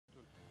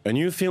A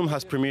new film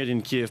has premiered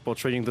in Kyiv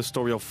portraying the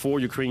story of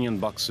 4 Ukrainian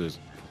boxers.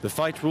 The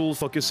fight rule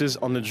focuses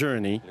on the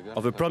journey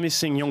of a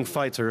promising young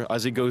fighter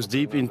as he goes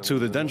deep into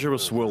the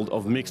dangerous world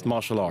of mixed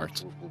martial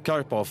art.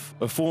 Karpov,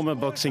 a former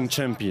boxing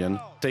champion,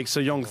 takes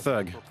a young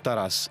thug,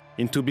 Taras,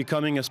 into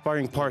becoming a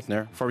sparring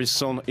partner for his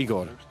son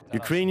Igor.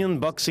 Ukrainian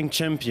boxing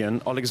champion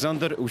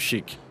Oleksandr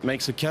Usyk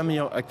makes a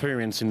cameo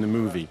appearance in the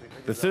movie.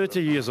 The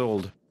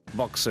 30-year-old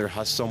boxer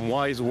has some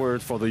wise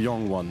word for the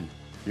young one.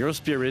 Your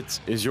spirit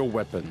is your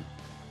weapon.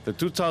 The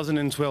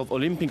 2012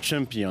 Olympic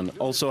champion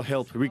also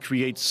helped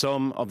recreate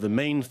some of the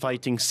main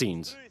fighting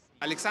scenes.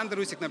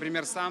 Oleksandr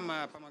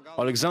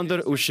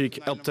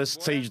Usyk helped us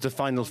stage the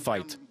final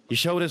fight. He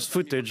showed us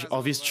footage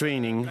of his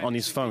training on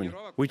his phone.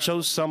 We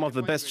chose some of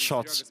the best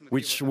shots,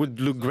 which would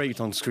look great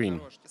on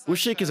screen.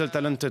 Usyk is a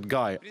talented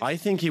guy. I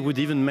think he would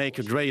even make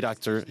a great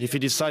actor if he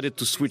decided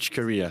to switch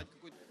career.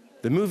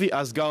 The movie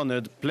has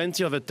garnered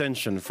plenty of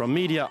attention from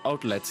media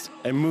outlets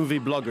and movie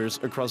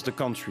bloggers across the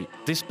country.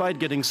 Despite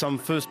getting some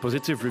first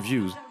positive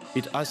reviews,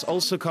 it has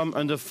also come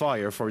under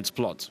fire for its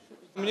plot.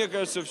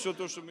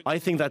 I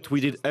think that we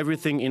did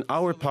everything in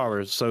our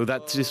power so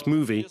that this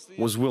movie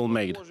was well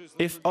made.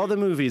 If other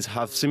movies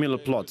have similar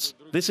plots,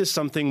 this is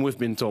something we've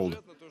been told.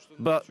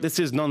 But this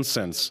is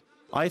nonsense.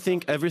 I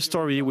think every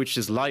story which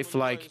is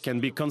lifelike can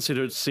be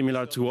considered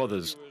similar to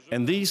others,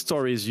 and these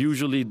stories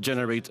usually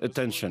generate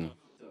attention.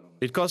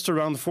 It cost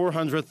around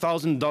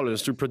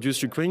 $400,000 to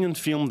produce Ukrainian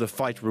film The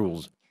Fight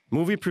Rules.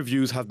 Movie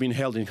previews have been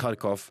held in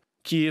Kharkov,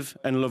 Kyiv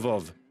and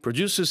Lvov.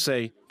 Producers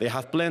say they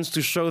have plans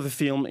to show the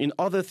film in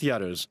other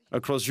theaters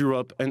across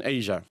Europe and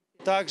Asia.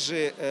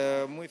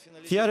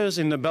 Theaters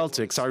in the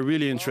Baltics are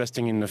really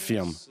interesting in the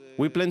film.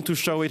 We plan to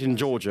show it in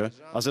Georgia,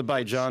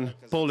 Azerbaijan,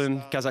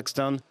 Poland,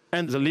 Kazakhstan,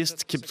 and the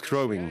list keeps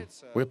growing.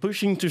 We're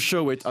pushing to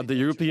show it at the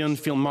European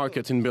film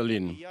market in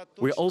Berlin.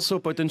 We're also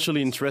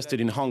potentially interested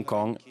in Hong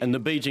Kong and the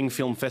Beijing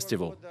Film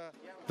Festival.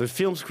 The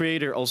film's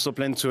creator also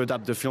plans to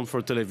adapt the film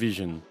for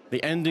television.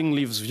 The ending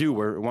leaves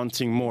viewer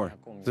wanting more.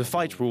 The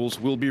Fight Rules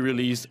will be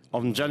released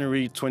on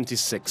January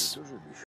 26.